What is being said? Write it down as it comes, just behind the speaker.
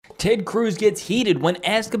Ted Cruz gets heated when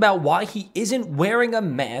asked about why he isn't wearing a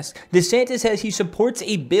mask. DeSantis says he supports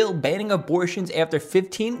a bill banning abortions after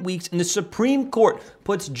 15 weeks, and the Supreme Court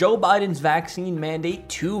puts Joe Biden's vaccine mandate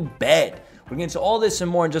to bed. We're going to get into all this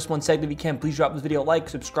and more in just one second. If you can, please drop this video a like,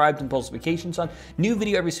 subscribe, and post notifications on. New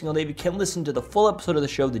video every single day. If you can listen to the full episode of the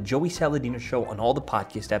show, The Joey Saladino Show, on all the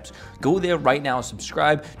podcast apps, go there right now and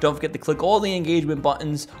subscribe. Don't forget to click all the engagement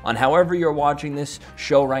buttons on however you're watching this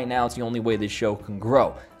show right now. It's the only way this show can grow.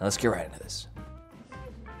 Now let's get right into this.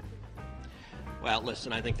 Well,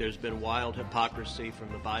 listen, I think there's been wild hypocrisy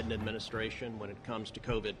from the Biden administration when it comes to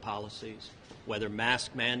COVID policies, whether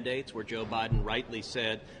mask mandates, where Joe Biden rightly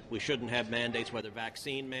said we shouldn't have mandates, whether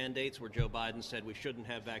vaccine mandates, where Joe Biden said we shouldn't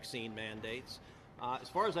have vaccine mandates. As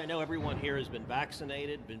far as I know, everyone here has been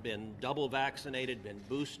vaccinated, been double vaccinated, been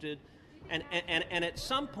boosted. And at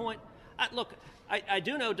some point, look, I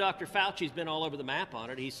do know Dr. Fauci's been all over the map on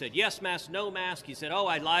it. He said, yes mask, no mask. He said, oh,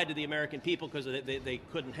 I lied to the American people because they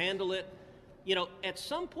couldn't handle it. You know, at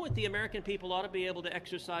some point, the American people ought to be able to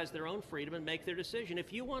exercise their own freedom and make their decision.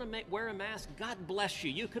 If you want to wear a mask, God bless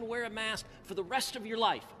you. You can wear a mask for the rest of your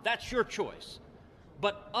life. That's your choice.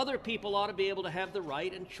 But other people ought to be able to have the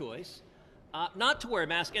right and choice not to wear a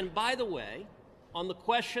mask. And by the way, on the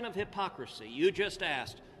question of hypocrisy, you just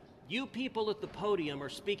asked, you people at the podium are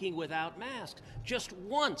speaking without masks. Just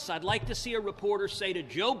once, I'd like to see a reporter say to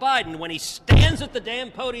Joe Biden when he stands at the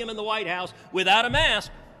damn podium in the White House without a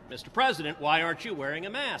mask, Mr. President, why aren't you wearing a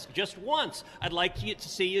mask? Just once, I'd like to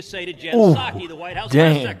see you say to Jen Psaki, the White House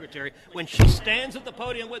press secretary, when she stands at the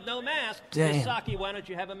podium with no mask, Ms. Psaki, why don't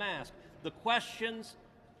you have a mask? The questions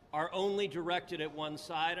are only directed at one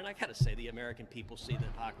side, and I got to say, the American people see the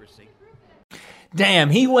hypocrisy.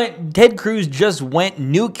 Damn, Ted Cruz just went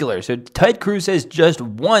nuclear. So Ted Cruz says just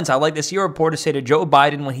once, I'd like to see a reporter say to Joe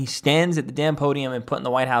Biden when he stands at the damn podium and put in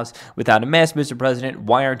the White House without a mask, Mr. President,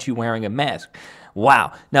 why aren't you wearing a mask?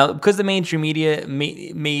 Wow. Now, because the mainstream media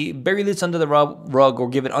may bury this under the rug or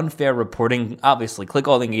give it unfair reporting, obviously, click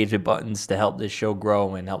all the engagement buttons to help this show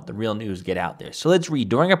grow and help the real news get out there. So let's read.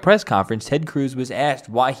 During a press conference, Ted Cruz was asked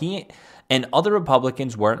why he and other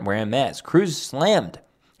Republicans weren't wearing masks. Cruz slammed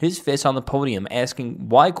his fist on the podium, asking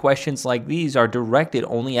why questions like these are directed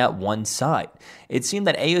only at one side. It seemed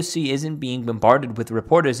that AOC isn't being bombarded with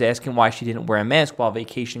reporters asking why she didn't wear a mask while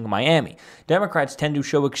vacationing in Miami. Democrats tend to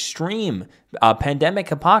show extreme pandemic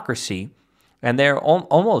hypocrisy, and they're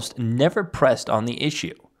almost never pressed on the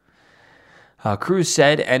issue. Cruz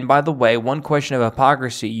said, and by the way, one question of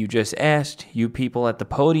hypocrisy you just asked, you people at the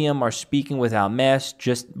podium are speaking without masks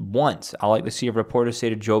just once. I'd like to see a reporter say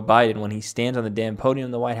to Joe Biden when he stands on the damn podium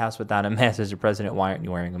in the White House without a mask, Mr. President, why aren't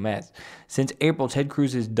you wearing a mask? Since April, Ted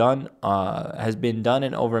Cruz has been done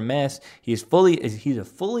and over masks. He's a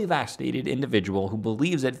fully vaccinated individual who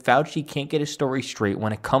believes that Fauci can't get his story straight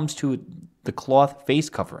when it comes to the cloth face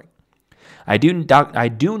covering. I do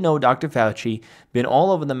know Dr. Fauci, been all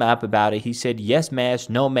over the map about it. He said, yes, mask,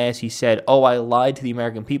 no mask. He said, oh, I lied to the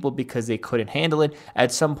American people because they couldn't handle it.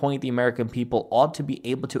 At some point, the American people ought to be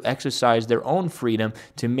able to exercise their own freedom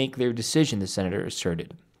to make their decision, the senator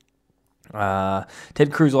asserted.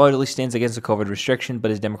 Ted Cruz largely stands against the COVID restriction,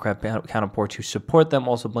 but his Democrat counterparts who support them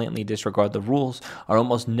also blatantly disregard the rules, are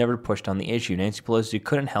almost never pushed on the issue. Nancy Pelosi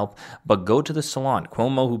couldn't help but go to the salon.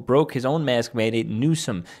 Cuomo, who broke his own mask mandate,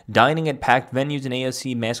 Newsom dining at packed venues, and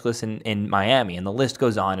AOC maskless in Miami, and the list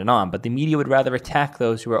goes on and on. But the media would rather attack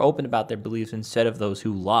those who are open about their beliefs instead of those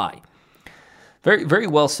who lie. Very, very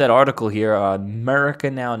well said article here on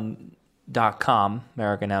AmericaNow.com,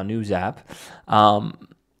 America Now News app.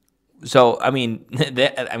 So, I mean,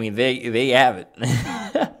 they have it.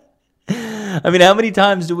 I mean, how many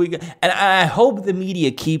times do we... And I hope the media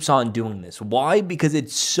keeps on doing this. Why? Because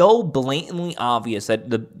it's so blatantly obvious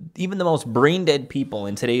that even the most brain-dead people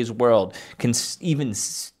in today's world can even...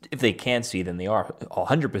 If they can't see, then they are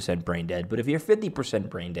 100% brain dead. But if you're 50%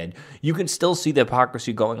 brain dead, you can still see the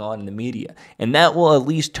hypocrisy going on in the media. And that will at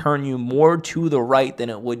least turn you more to the right than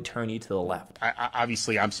it would turn you to the left.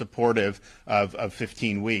 Obviously, I'm supportive of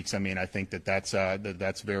 15 weeks. I mean, I think that's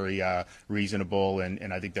very reasonable,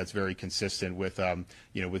 and I think that's very consistent with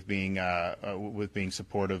with being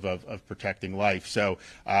supportive of protecting life. So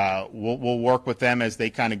we'll work with them as they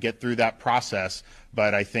kind of get through that process.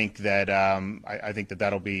 But I think that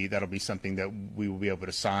that'll be something that we will be able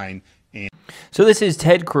to sign. So this is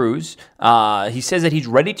Ted Cruz. He says that he's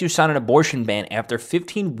ready to sign an abortion ban after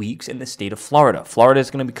 15 weeks in the state of Florida. Florida is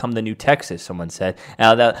going to become the new Texas, someone said.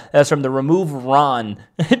 Now that's from the Remove Ron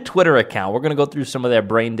Twitter account. We're going to go through some of their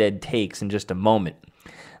brain dead takes in just a moment.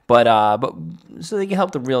 But so they can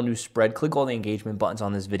help the real news spread. Click all the engagement buttons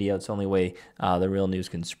on this video. It's the only way the real news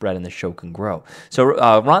can spread and the show can grow. So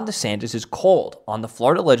Ron DeSantis is called on the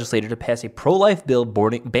Florida legislature to pass a pro-life bill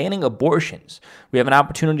banning abortions. We have an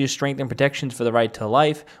opportunity to strengthen protections for the right to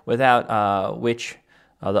life, without which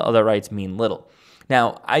the other rights mean little.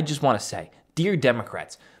 Now, I just want to say, dear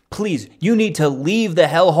Democrats, please, you need to leave the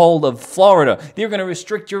hellhole of Florida. They're going to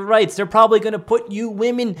restrict your rights. They're probably going to put you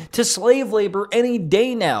women to slave labor any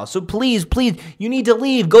day now. So please, you need to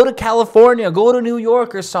leave. Go to California. Go to New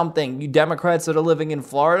York or something, you Democrats that are living in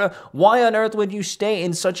Florida. Why on earth would you stay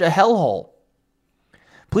in such a hellhole?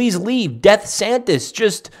 Please leave. DeSantis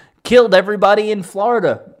just killed everybody in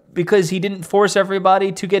Florida because he didn't force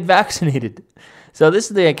everybody to get vaccinated. So this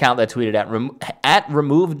is the account that tweeted at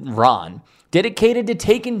Removed Ron, dedicated to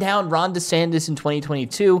taking down Ron DeSantis in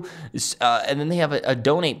 2022, and then they have a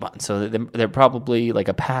donate button, so they're probably like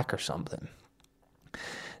a PAC or something.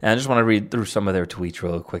 And I just want to read through some of their tweets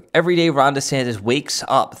real quick. Every day, Ron DeSantis wakes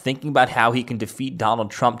up thinking about how he can defeat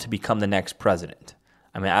Donald Trump to become the next president.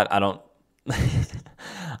 I mean, I don't,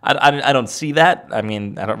 I don't see that. I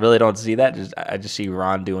mean, I don't see that. I just see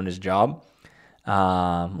Ron doing his job.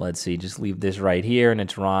 Let's see, just leave this right here, and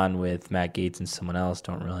it's Ron with Matt Gaetz and someone else.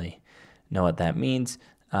 Don't really know what that means.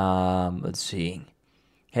 Let's see.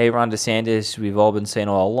 Hey, Ron DeSantis, we've all been saying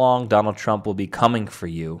all along, Donald Trump will be coming for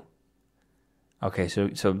you. Okay, so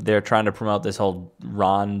they're trying to promote this whole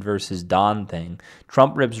Ron versus Don thing.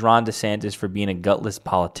 Trump rips Ron DeSantis for being a gutless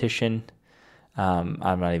politician. I'm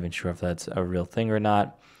not even sure if that's a real thing or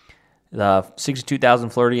not. The 62,000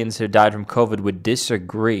 Floridians who died from COVID would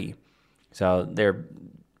disagree. So they're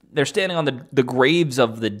standing on the graves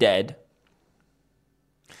of the dead.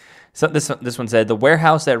 So this one said, the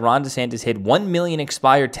warehouse that Ron DeSantis hid 1 million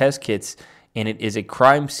expired test kits in it is a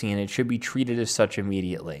crime scene. It should be treated as such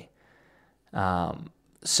immediately.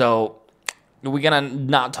 So we're going to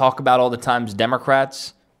not talk about all the times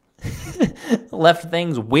Democrats left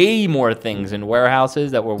way more things in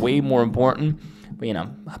warehouses that were way more important. But,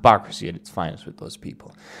 hypocrisy at its finest with those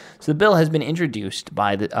people. So the bill has been introduced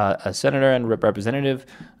by a senator and representative,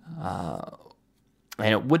 and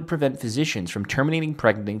it would prevent physicians from terminating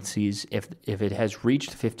pregnancies if it has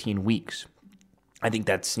reached 15 weeks. I think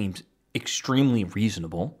that seems extremely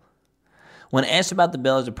reasonable. When asked about the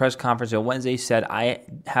bill at a press conference on Wednesday, said, I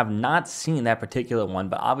have not seen that particular one,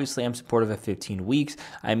 but obviously I'm supportive of 15 weeks.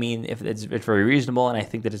 I mean, if it's very reasonable, and I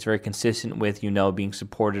think that it's very consistent with, being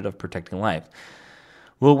supportive of protecting life.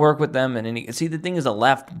 We'll work with them. And see, the thing is, the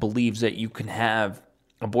left believes that you can have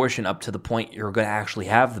abortion up to the point you're going to actually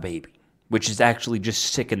have the baby, which is actually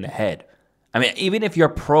just sick in the head. I mean, even if you're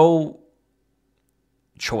pro-choice,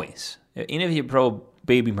 even if you're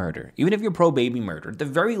pro-baby murder, at the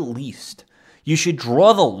very least, you should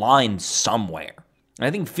draw the line somewhere. And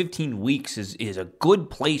I think 15 weeks is a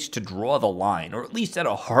good place to draw the line, or at least at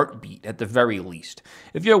a heartbeat, at the very least.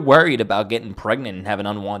 If you're worried about getting pregnant and having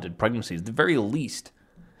unwanted pregnancies, at the very least,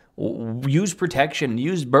 use protection,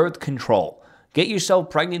 use birth control. Get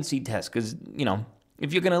yourself pregnancy tests, because,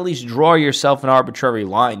 if you can at least draw yourself an arbitrary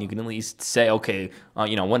line, you can at least say, okay,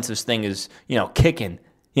 once this thing is, kicking,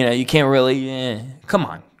 you can't really, come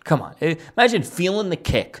on. Imagine feeling the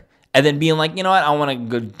kick and then being like, I want to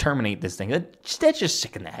go terminate this thing. That's just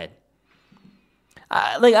sick in the head.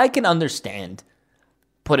 I can understand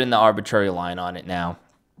putting the arbitrary line on it now.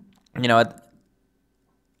 I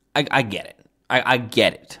get it. I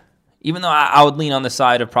get it. Even though I would lean on the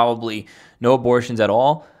side of probably no abortions at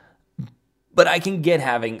all, but I can get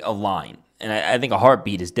having a line. And I think a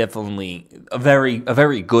heartbeat is definitely a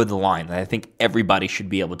very good line that I think everybody should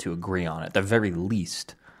be able to agree on at the very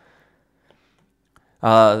least.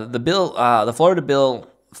 The Florida bill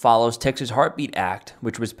follows Texas Heartbeat Act,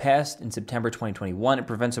 which was passed in September 2021. It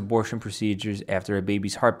prevents abortion procedures after a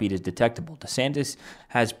baby's heartbeat is detectable. DeSantis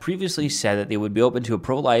has previously said that they would be open to a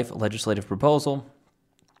pro-life legislative proposal.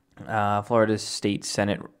 Florida State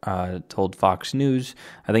Senate told Fox News,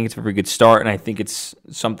 I think it's a very good start, and I think it's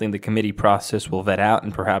something the committee process will vet out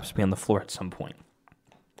and perhaps be on the floor at some point.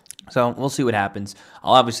 So we'll see what happens.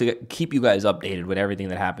 I'll obviously keep you guys updated with everything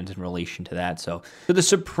that happens in relation to that. So the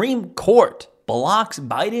Supreme Court blocks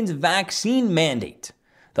Biden's vaccine mandate.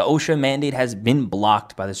 The OSHA mandate has been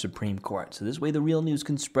blocked by the Supreme Court. So this way the real news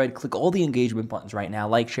can spread. Click all the engagement buttons right now.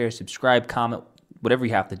 Like, share, subscribe, comment, whatever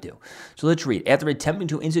you have to do. So let's read. After attempting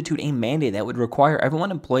to institute a mandate that would require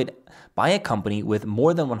everyone employed by a company with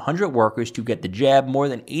more than 100 workers to get the jab, more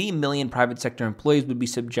than 80 million private sector employees would be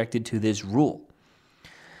subjected to this rule.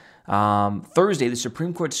 Thursday, the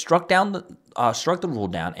Supreme Court struck down struck the rule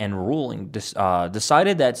down and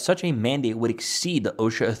decided that such a mandate would exceed the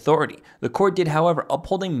OSHA authority. The court did, however,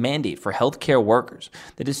 uphold a mandate for healthcare workers.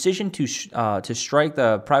 The decision to strike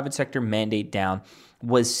the private sector mandate down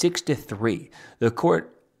was 6-3. The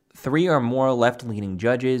court, 3 or more left-leaning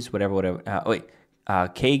judges, Kagan,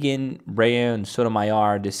 Breyer, and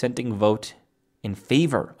Sotomayor dissenting vote in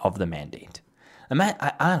favor of the mandate. I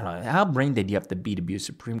don't know, how brain dead you have to be a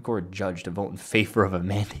Supreme Court judge to vote in favor of a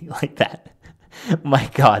mandate like that? My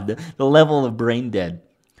God, the level of brain dead.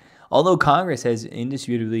 Although Congress has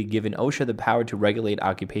indisputably given OSHA the power to regulate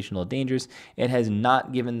occupational dangers, it has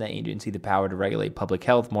not given the agency the power to regulate public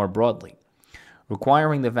health more broadly.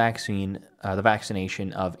 Requiring the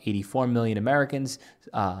vaccination of 84 million Americans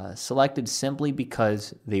selected simply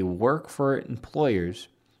because they work for employers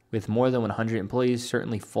with more than 100 employees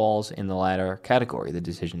certainly falls in the latter category, the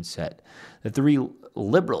decision said. The 3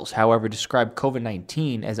 liberals, however, described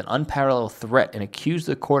COVID-19 as an unparalleled threat and accused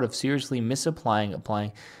the court of seriously misapplying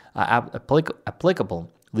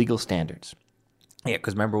applicable legal standards. Yeah,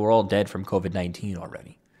 because remember, we're all dead from COVID-19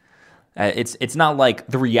 already. It's not like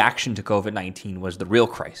the reaction to COVID-19 was the real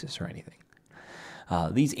crisis or anything.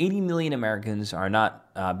 These 80 million Americans are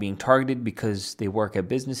not being targeted because they work at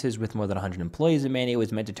businesses with more than 100 employees. The mandate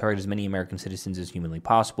was meant to target as many American citizens as humanly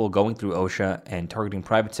possible. Going through OSHA and targeting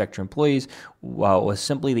private sector employees was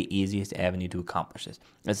simply the easiest avenue to accomplish this.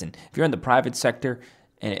 Listen, if you're in the private sector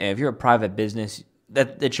and if you're a private business,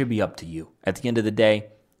 that should be up to you. At the end of the day,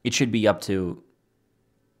 it should be up to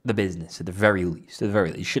the business at the very least.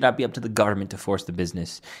 It should not be up to the government to force the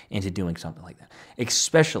business into doing something like that,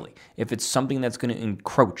 especially if it's something that's going to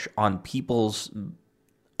encroach on people's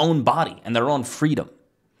own body and their own freedom.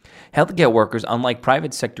 Healthcare workers, unlike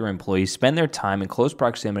private sector employees, spend their time in close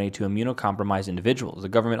proximity to immunocompromised individuals. The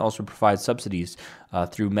government also provides subsidies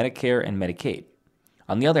through Medicare and Medicaid.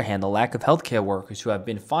 On the other hand, the lack of healthcare workers who have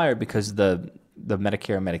been fired because of the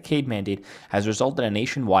Medicare and Medicaid mandate has resulted in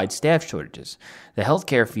nationwide staff shortages. The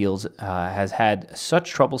healthcare field has had such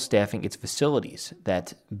trouble staffing its facilities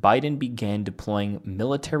that Biden began deploying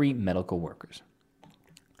military medical workers.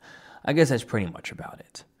 I guess that's pretty much about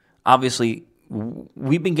it. Obviously,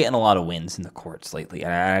 we've been getting a lot of wins in the courts lately,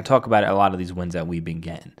 and I talk about a lot of these wins that we've been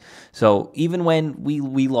getting. So even when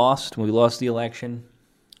we lost the election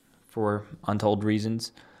for untold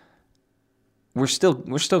reasons, we're still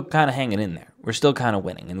kind of hanging in there. We're still kind of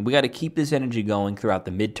winning, and we got to keep this energy going throughout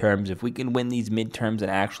the midterms. If we can win these midterms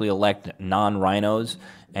and actually elect non-rhinos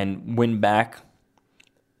and win back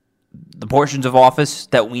the portions of office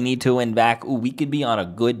that we need to win back, we could be on a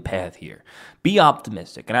good path here. Be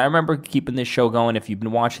optimistic. And I remember keeping this show going. If you've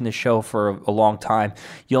been watching this show for a long time,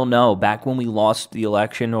 you'll know back when we lost the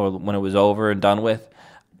election or when it was over and done with,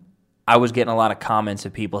 I was getting a lot of comments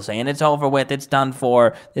of people saying, it's over with, it's done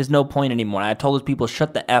for, there's no point anymore. And I told those people,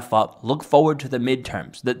 shut the F up, look forward to the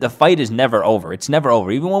midterms. The fight is never over. It's never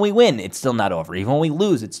over. Even when we win, it's still not over. Even when we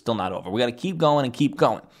lose, it's still not over. We got to keep going and keep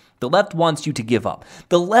going. The left wants you to give up.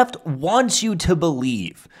 The left wants you to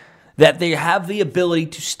believe that they have the ability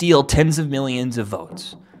to steal tens of millions of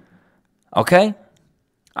votes. Okay?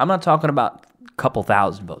 I'm not talking about a couple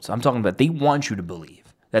thousand votes. I'm talking about they want you to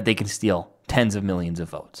believe that they can steal tens of millions of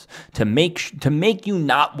votes, to make you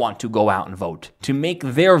not want to go out and vote, to make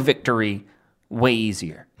their victory way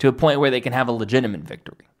easier, to a point where they can have a legitimate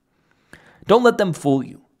victory. Don't let them fool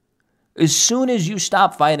you. As soon as you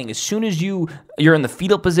stop fighting, as soon as you're in the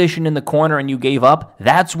fetal position in the corner and you gave up,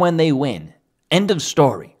 that's when they win. End of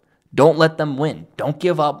story. Don't let them win. Don't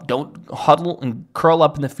give up. Don't huddle and curl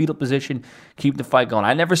up in the fetal position. Keep the fight going.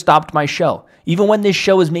 I never stopped my show. Even when this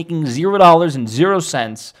show was making $0 and 0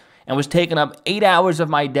 cents, and was taking up 8 hours of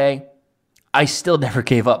my day, I still never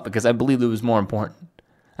gave up because I believed it was more important.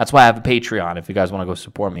 That's why I have a Patreon. If you guys want to go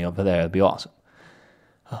support me over there, it'd be awesome.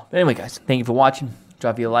 But anyway, guys, thank you for watching.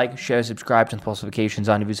 Drop you a like, share, subscribe, turn post notifications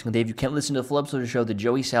on every single day. If you can't listen to the full episode of the show, the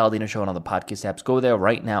Joey Saladino Show on all the podcast apps, go there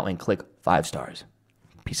right now and click 5 stars.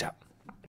 Peace out.